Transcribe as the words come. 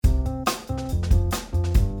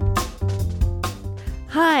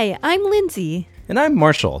Hi, I'm Lindsay. And I'm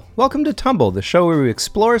Marshall. Welcome to Tumble, the show where we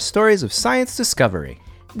explore stories of science discovery.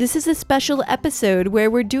 This is a special episode where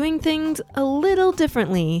we're doing things a little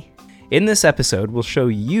differently. In this episode, we'll show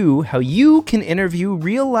you how you can interview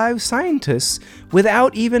real live scientists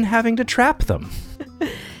without even having to trap them.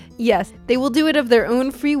 Yes, they will do it of their own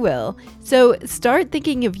free will. So start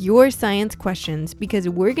thinking of your science questions because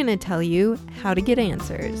we're going to tell you how to get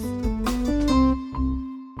answers.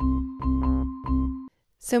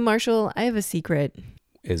 So Marshall, I have a secret.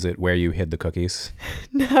 Is it where you hid the cookies?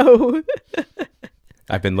 No.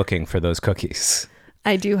 I've been looking for those cookies.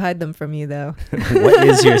 I do hide them from you though. What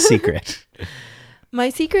is your secret? My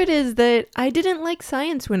secret is that I didn't like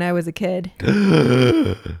science when I was a kid.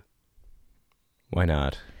 Why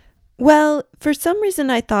not? Well, for some reason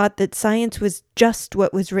I thought that science was just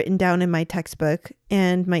what was written down in my textbook,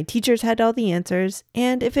 and my teachers had all the answers,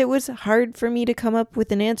 and if it was hard for me to come up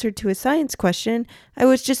with an answer to a science question, I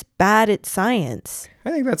was just bad at science. I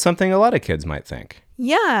think that's something a lot of kids might think.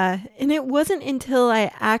 Yeah, and it wasn't until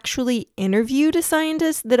I actually interviewed a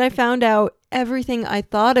scientist that I found out everything I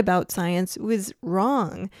thought about science was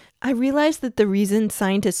wrong. I realized that the reason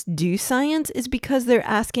scientists do science is because they're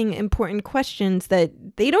asking important questions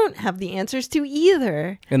that they don't have the answers to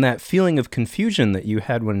either. And that feeling of confusion that you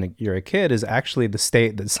had when you're a kid is actually the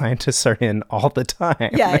state that scientists are in all the time.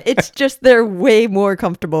 Yeah, it's just they're way more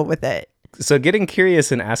comfortable with it. So getting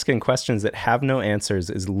curious and asking questions that have no answers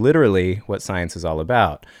is literally what science is all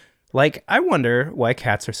about. Like, I wonder why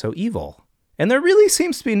cats are so evil. And there really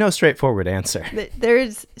seems to be no straightforward answer.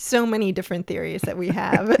 There's so many different theories that we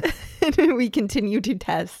have and we continue to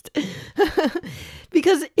test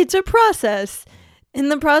because it's a process,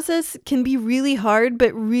 and the process can be really hard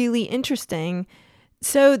but really interesting.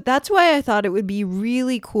 So that's why I thought it would be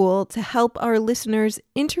really cool to help our listeners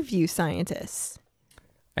interview scientists.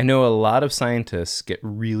 I know a lot of scientists get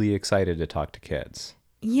really excited to talk to kids.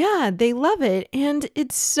 Yeah, they love it, and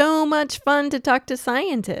it's so much fun to talk to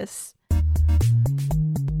scientists.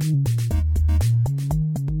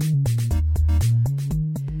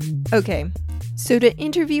 Okay, so to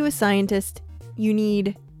interview a scientist, you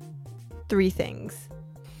need 3 things.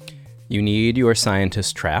 You need your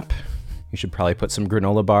scientist trap. You should probably put some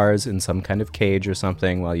granola bars in some kind of cage or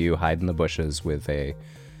something while you hide in the bushes with the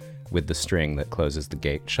string that closes the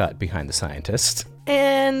gate shut behind the scientist.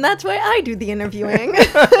 And that's why I do the interviewing.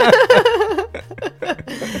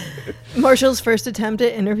 Marshall's first attempt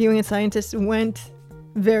at interviewing a scientist went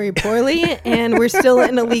very poorly, and we're still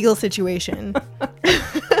in a legal situation.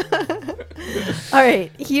 All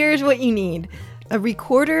right, here's what you need. A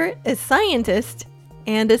recorder, a scientist,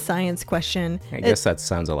 and a science question. I guess that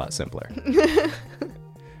sounds a lot simpler.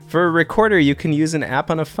 For a recorder, you can use an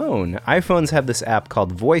app on a phone. iPhones have this app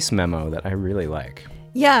called Voice Memo that I really like.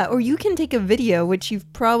 Yeah, or you can take a video, which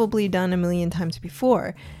you've probably done a million times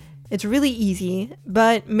before. It's really easy,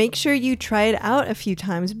 but make sure you try it out a few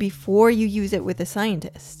times before you use it with a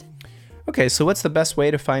scientist. Okay, so what's the best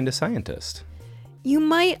way to find a scientist? You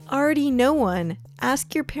might already know one.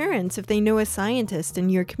 Ask your parents if they know a scientist in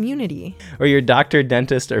your community. Or your doctor,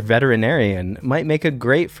 dentist, or veterinarian might make a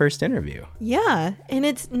great first interview. Yeah, and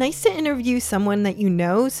it's nice to interview someone that you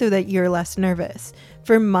know so that you're less nervous.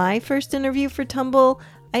 For my first interview for Tumble,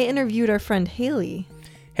 I interviewed our friend Haley.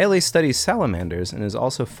 Haley studies salamanders and is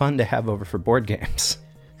also fun to have over for board games.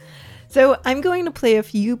 So I'm going to play a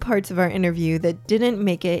few parts of our interview that didn't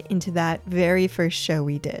make it into that very first show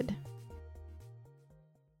we did.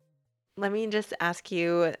 Let me just ask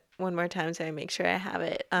you one more time so I make sure I have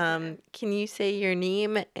it. Can you say your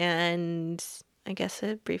name and I guess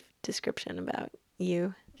a brief description about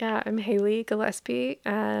you? Yeah, I'm Haley Gillespie,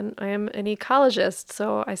 and I am an ecologist,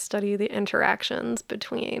 so I study the interactions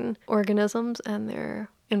between organisms and their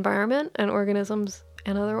environment and organisms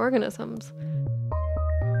and other organisms.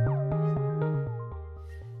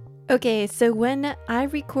 Okay, so when I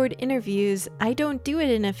record interviews, I don't do it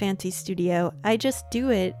in a fancy studio. I just do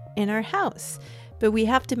it in our house. But we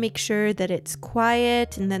have to make sure that it's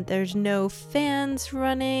quiet and that there's no fans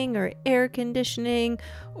running or air conditioning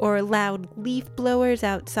or loud leaf blowers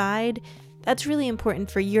outside. That's really important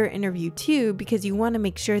for your interview too, because you want to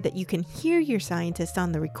make sure that you can hear your scientist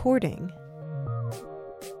on the recording.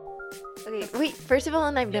 Okay, wait, first of all,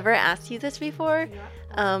 and I've never asked you this before,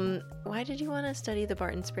 why did you want to study the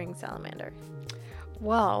Barton Springs salamander?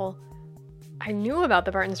 Well, I knew about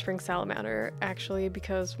the Barton Springs salamander, actually,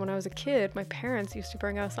 because when I was a kid, my parents used to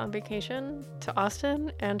bring us on vacation to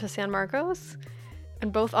Austin and to San Marcos.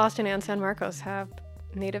 And both Austin and San Marcos have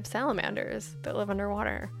native salamanders that live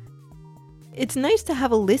underwater. It's nice to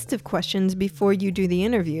have a list of questions before you do the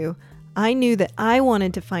interview. I knew that I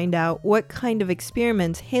wanted to find out what kind of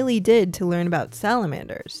experiments Haley did to learn about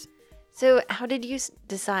salamanders. So how did you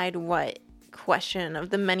decide what question of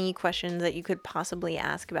the many questions that you could possibly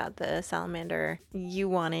ask about the salamander you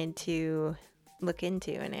wanted to look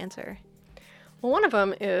into and answer? Well, one of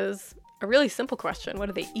them is a really simple question. What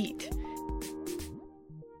do they eat?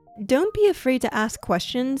 Don't be afraid to ask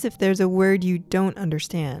questions if there's a word you don't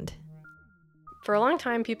understand. For a long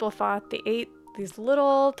time, people thought they ate these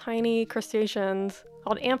little tiny crustaceans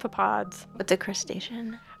called amphipods. What's a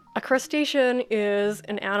crustacean? A crustacean is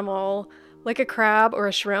an animal like a crab or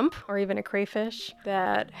a shrimp or even a crayfish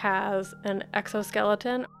that has an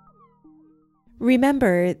exoskeleton.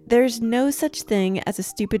 Remember, there's no such thing as a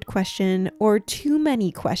stupid question or too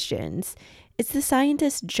many questions. It's the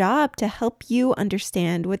scientist's job to help you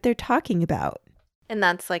understand what they're talking about. And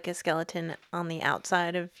that's like a skeleton on the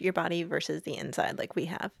outside of your body versus the inside like we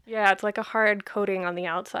have. Yeah, it's like a hard coating on the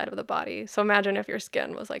outside of the body. So imagine if your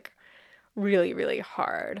skin was like really, really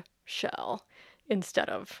hard shell instead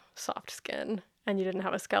of soft skin and you didn't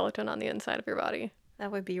have a skeleton on the inside of your body.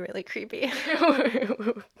 That would be really creepy.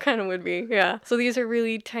 Kind of would be, yeah. So these are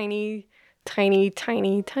really tiny, tiny,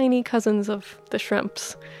 tiny, tiny cousins of the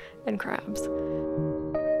shrimps and crabs.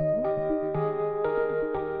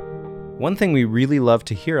 One thing we really love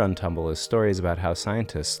to hear on Tumble is stories about how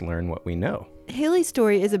scientists learn what we know. Haley's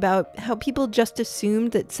story is about how people just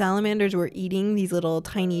assumed that salamanders were eating these little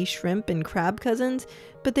tiny shrimp and crab cousins,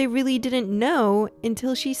 but they really didn't know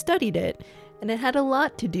until she studied it, and it had a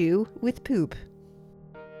lot to do with poop.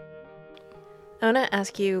 I want to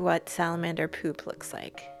ask you what salamander poop looks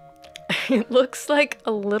like. It looks like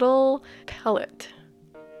a little pellet.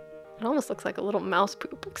 It almost looks like a little mouse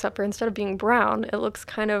poop, except for instead of being brown, it looks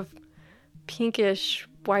kind of pinkish,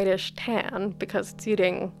 whitish tan because it's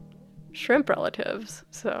eating shrimp relatives.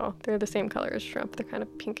 So they're the same color as shrimp. They're kind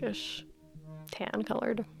of pinkish, tan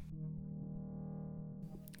colored.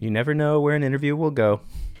 You never know where an interview will go.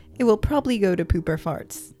 It will probably go to poop or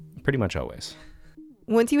farts. Pretty much always.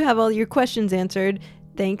 Once you have all your questions answered,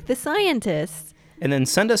 thank the scientists. And then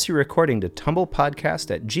send us your recording to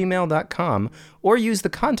tumblepodcast@gmail.com or use the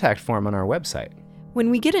contact form on our website. When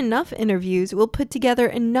we get enough interviews, we'll put together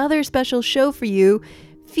another special show for you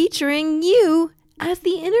featuring you as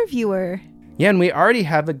the interviewer. Yeah, and we already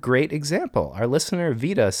have a great example. Our listener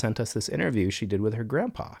Vida sent us this interview she did with her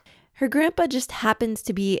grandpa. Her grandpa just happens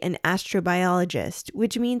to be an astrobiologist,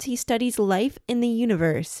 which means he studies life in the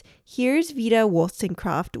universe. Here's Vida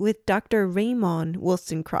Wollstonecraft with Dr. Raymond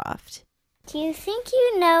Wollstonecraft. Do you think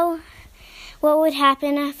you know what would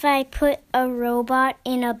happen if I put a robot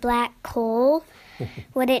in a black hole?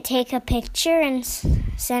 Would it take a picture and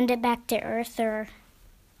send it back to Earth or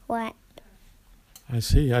what? I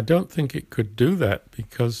see. I don't think it could do that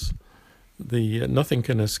because nothing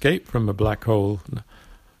can escape from a black hole,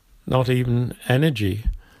 not even energy.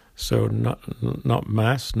 So not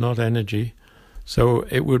mass, not energy. So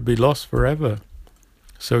it would be lost forever.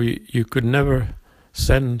 So you could never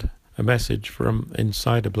send a message from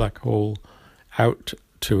inside a black hole out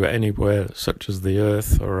to anywhere such as the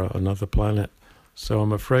Earth or another planet. So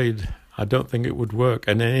I'm afraid I don't think it would work.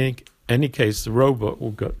 And in any case, the robot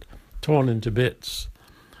will get torn into bits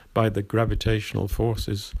by the gravitational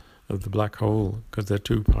forces of the black hole because they're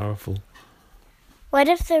too powerful. What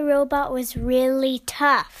if the robot was really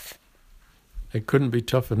tough? It couldn't be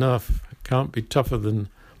tough enough. It can't be tougher than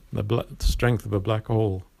the strength of a black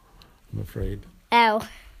hole, I'm afraid. Oh.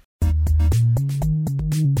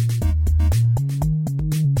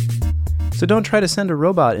 So don't try to send a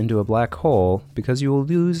robot into a black hole because you will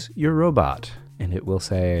lose your robot. And it will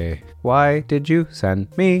say, "Why did you send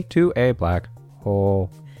me to a black hole?"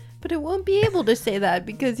 But it won't be able to say that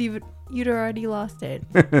because you'd already lost it.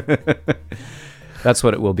 That's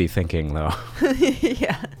what it will be thinking, though.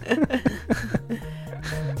 Yeah.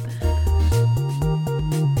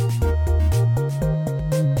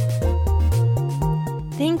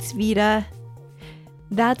 Thanks, Vida.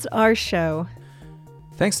 That's our show.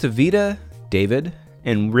 Thanks to Vida, David,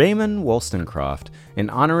 and Raymond Wollstonecraft, an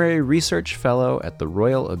honorary research fellow at the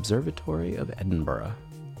Royal Observatory of Edinburgh.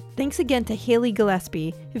 Thanks again to Haley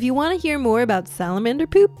Gillespie. If you want to hear more about salamander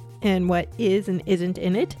poop and what is and isn't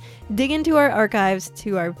in it, dig into our archives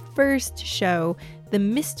to our first show, The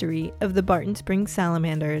Mystery of the Barton Springs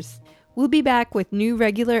Salamanders. We'll be back with new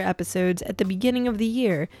regular episodes at the beginning of the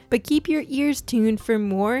year, but keep your ears tuned for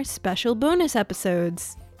more special bonus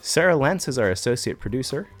episodes. Sarah Lentz is our associate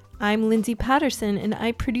producer. I'm Lindsay Patterson, and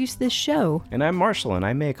I produce this show. And I'm Marshall, and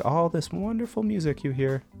I make all this wonderful music you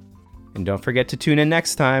hear. And don't forget to tune in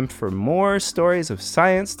next time for more stories of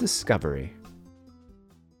science discovery.